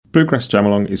Bluegrass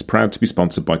Jamalong is proud to be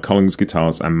sponsored by Collins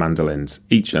Guitars and Mandolins,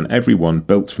 each and every one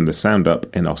built from the sound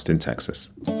up in Austin,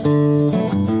 Texas.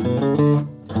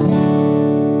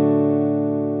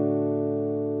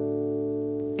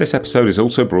 This episode is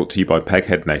also brought to you by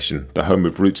Peghead Nation, the home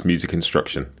of roots music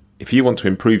instruction. If you want to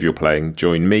improve your playing,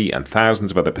 join me and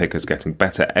thousands of other pickers getting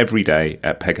better every day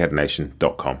at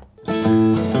pegheadnation.com.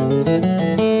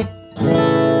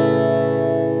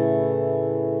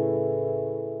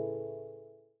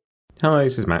 Hi,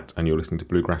 this is Matt, and you're listening to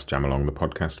Bluegrass Jamalong, the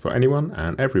podcast for anyone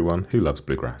and everyone who loves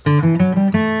bluegrass.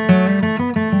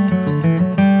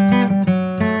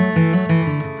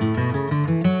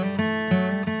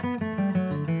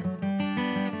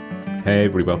 Hey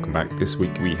everybody, welcome back. This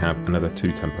week we have another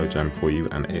two-tempo jam for you,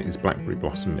 and it is Blackberry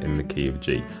Blossom in the key of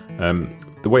G.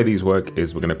 The way these work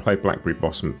is we're going to play Blackberry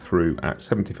Blossom through at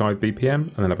 75 BPM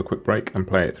and then have a quick break and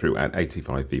play it through at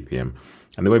 85 BPM.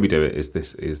 And the way we do it is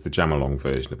this is the jam-along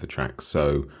version of the track.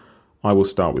 So I will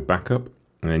start with backup,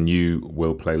 and then you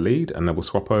will play lead, and then we'll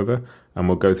swap over, and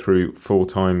we'll go through 4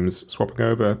 times swapping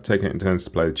over, taking it in turns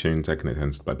to play the tune, taking it in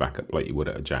turns to play backup like you would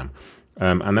at a jam.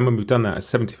 And then when we've done that at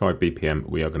 75 BPM,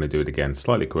 we are going to do it again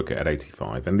slightly quicker at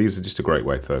 85. And these are just a great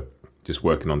way for just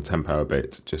working on tempo a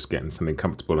bit, just getting something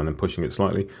comfortable and then pushing it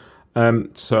slightly.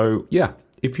 So yeah,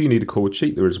 if you need a chord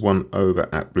sheet, there is one over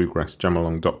at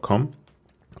bluegrassjamalong.com.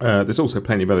 There's also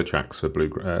plenty of other tracks for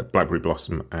Blackberry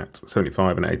Blossom at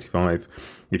 75 and 85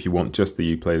 if you want just the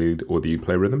ukulele lead or the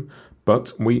ukulele rhythm.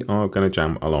 But we are going to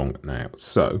jam along now.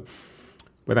 So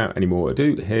without any more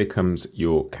ado, here comes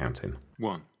your counting.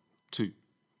 1, 2,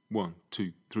 1,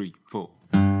 2, 3, 4.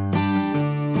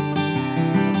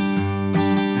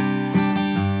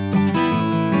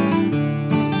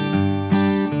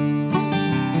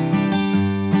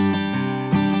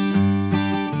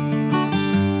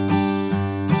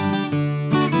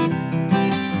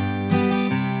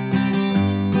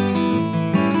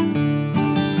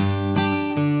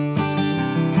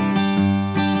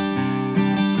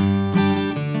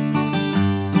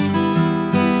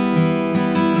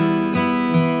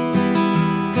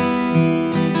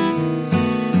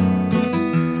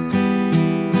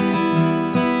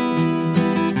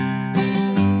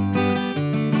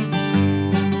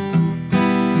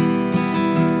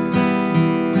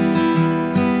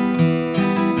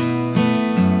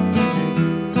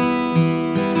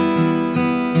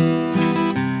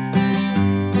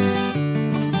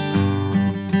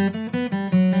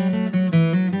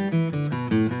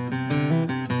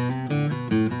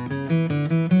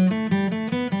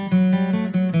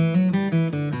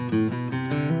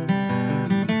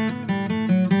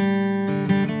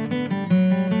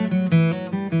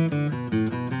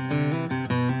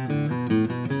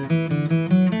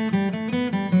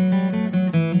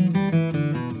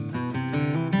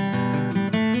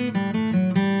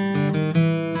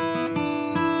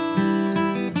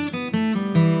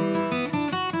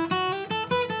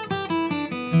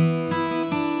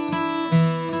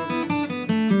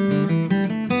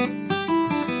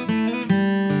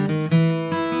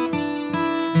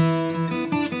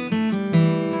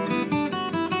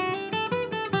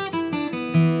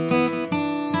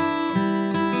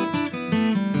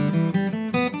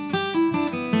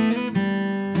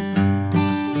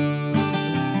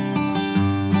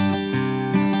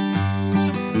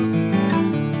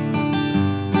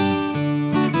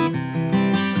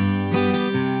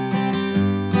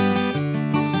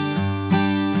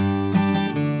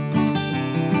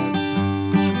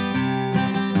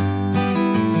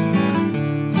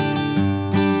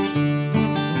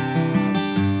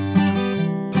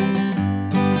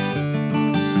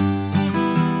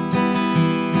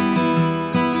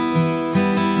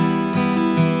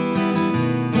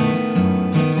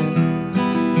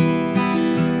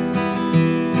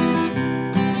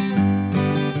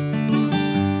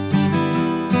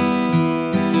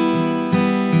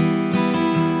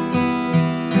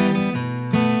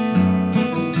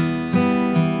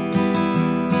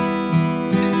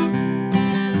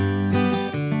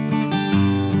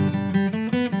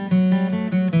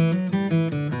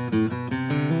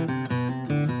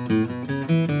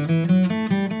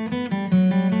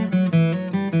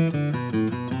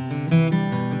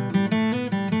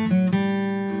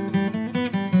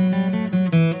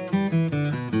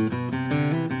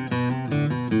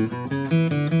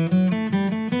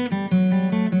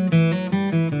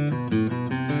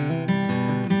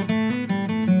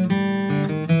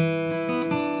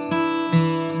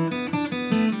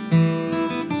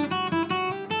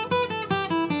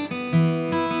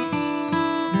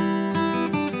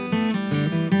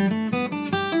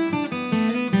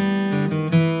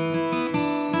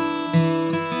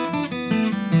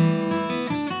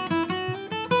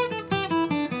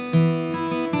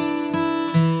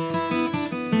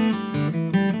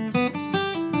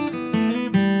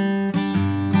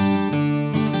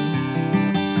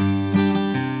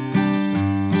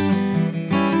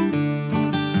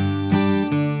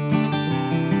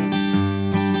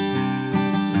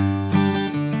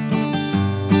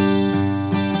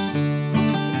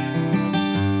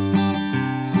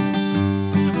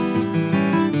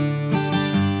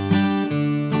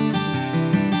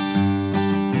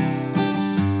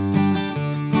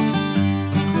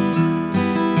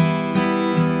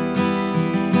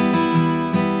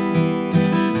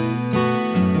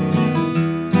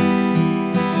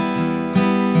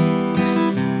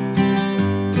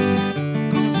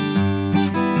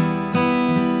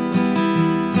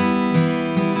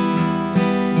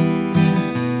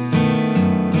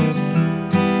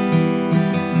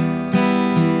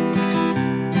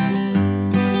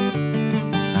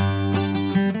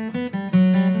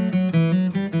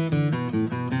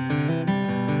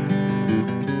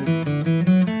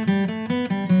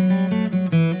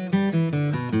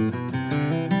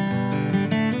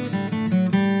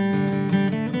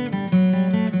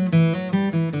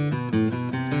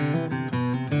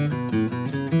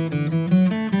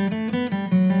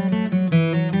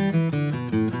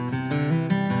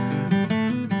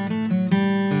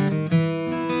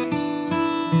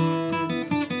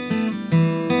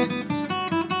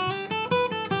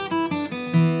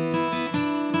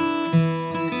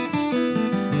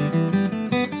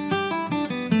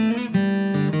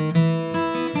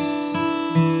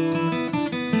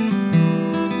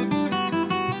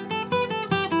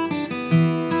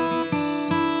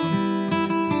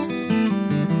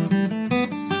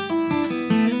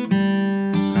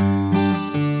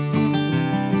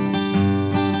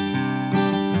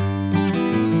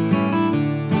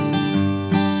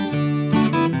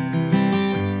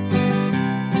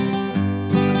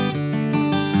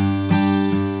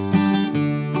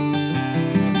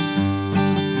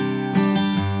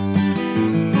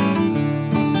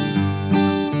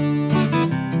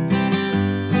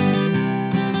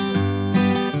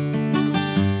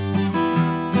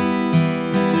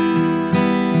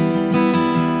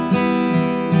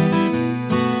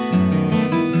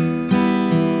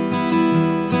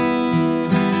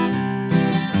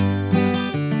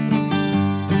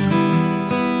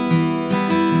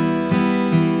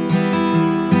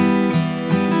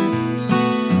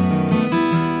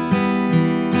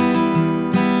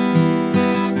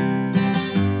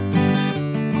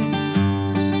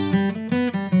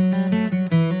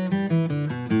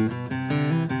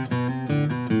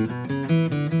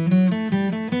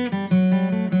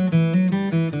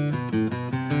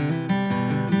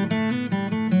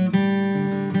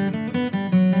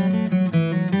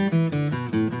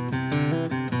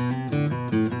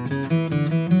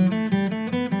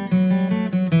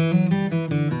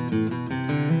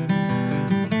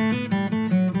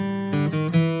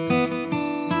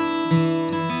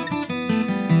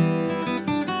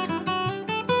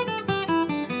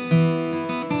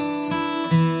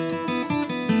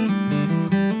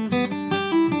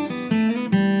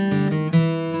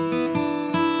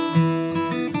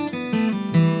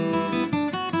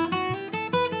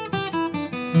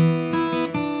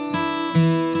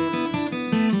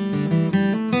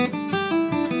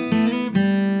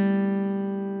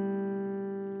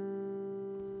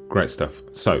 Great stuff.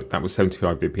 So that was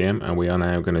 75 BPM, and we are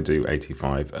now going to do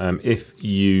 85. If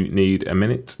you need a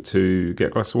minute to get a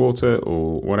glass of water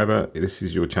or whatever, this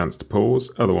is your chance to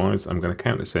pause. Otherwise, I'm going to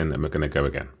count this in and we're going to go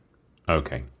again.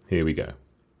 Okay, here we go.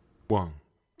 1,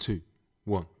 2,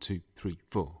 1, 2, 3,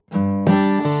 4.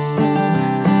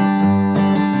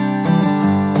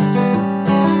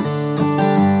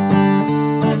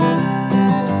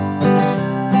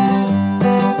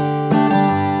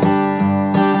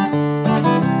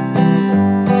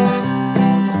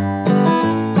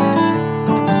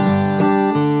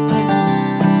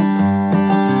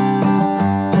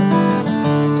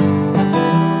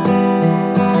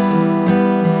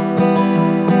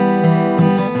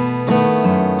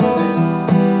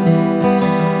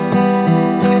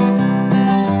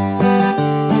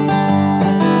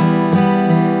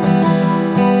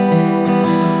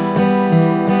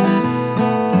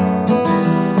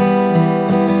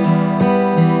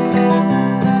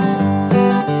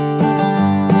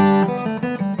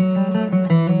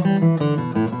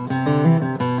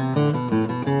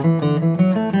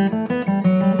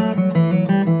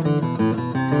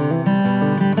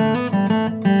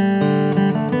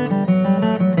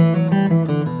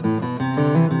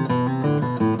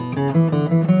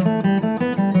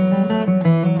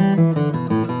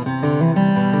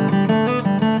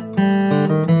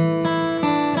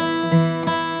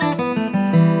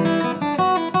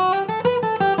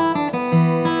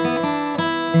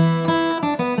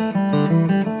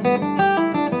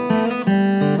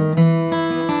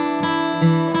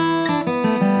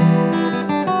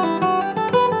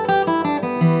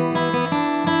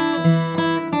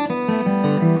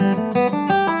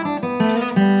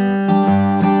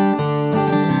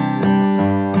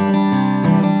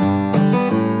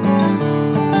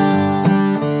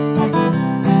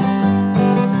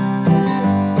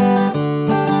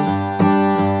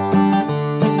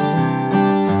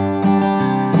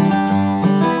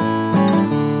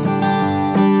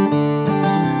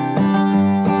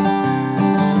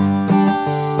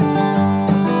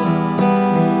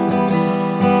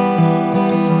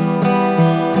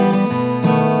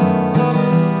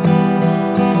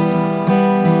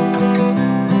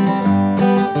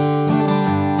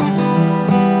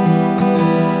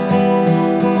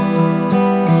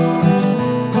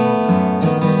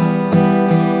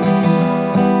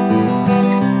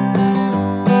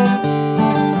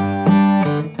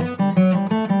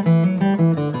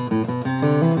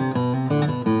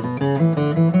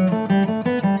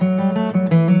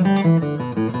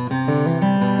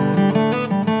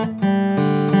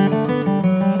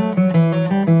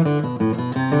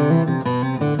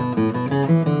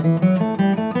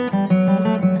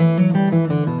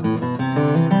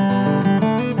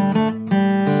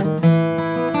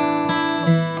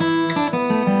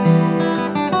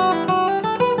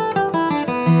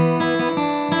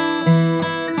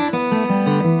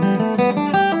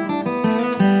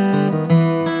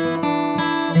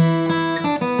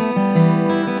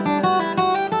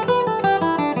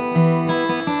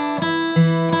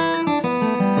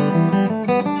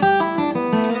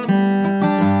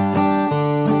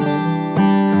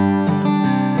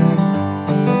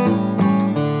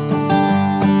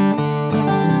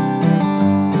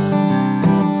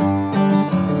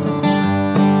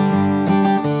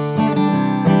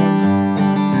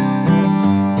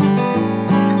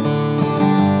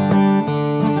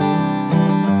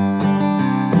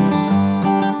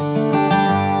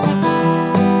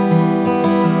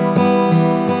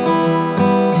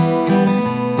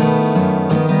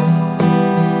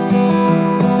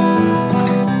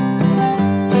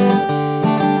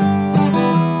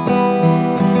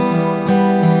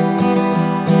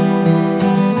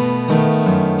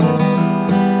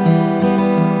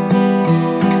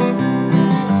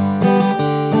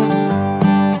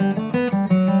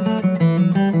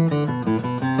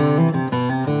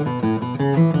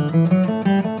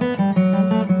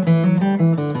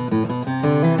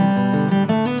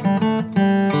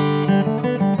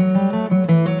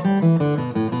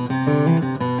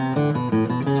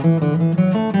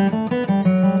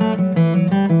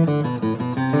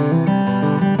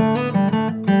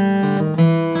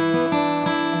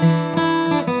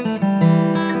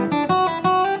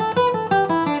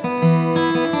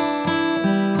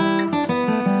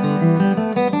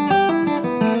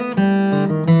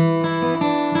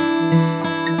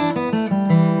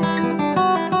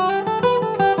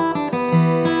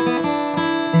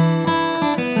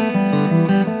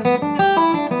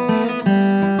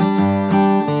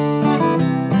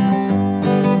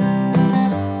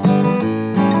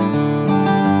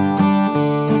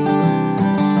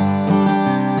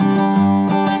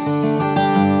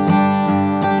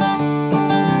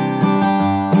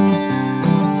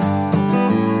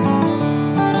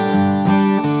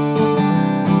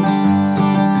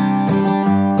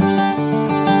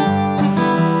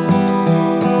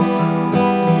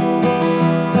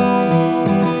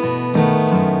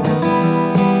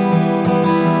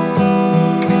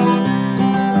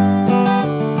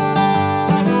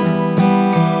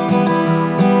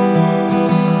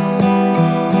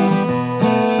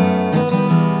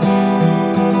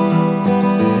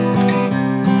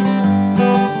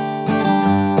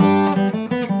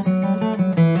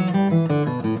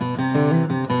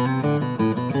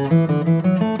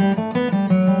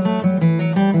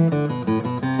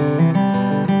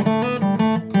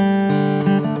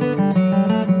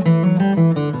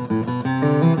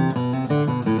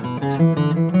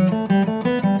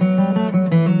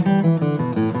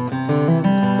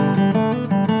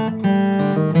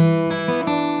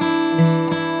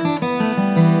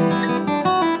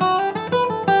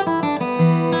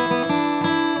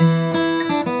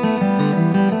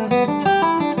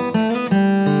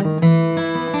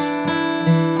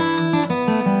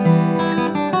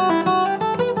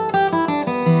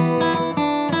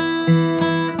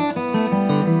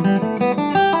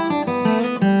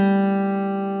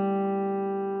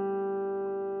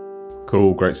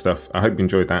 Cool, great stuff. I hope you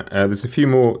enjoyed that. There's a few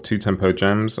more two-tempo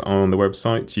jams on the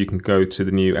website. You can go to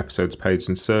the new episodes page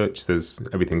and search.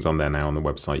 Everything's on there now on the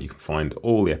website. You can find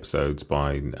all the episodes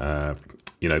by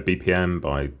BPM,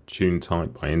 by tune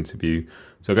type, by interview.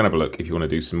 So go and have a look if you want to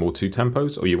do some more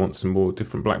two-tempos or you want some more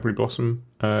different Blackberry Blossom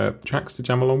tracks to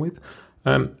jam along with.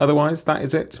 Otherwise, that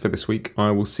is it for this week.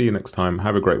 I will see you next time.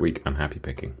 Have a great week and happy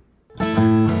picking.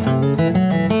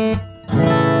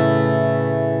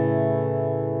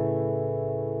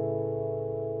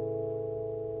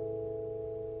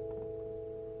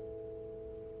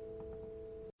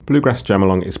 Bluegrass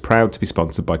Jam-Along is proud to be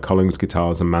sponsored by Collings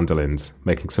Guitars and Mandolins,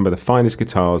 making some of the finest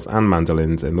guitars and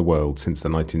mandolins in the world since the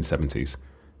 1970s.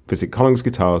 Visit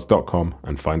collingsguitars.com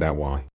and find out why.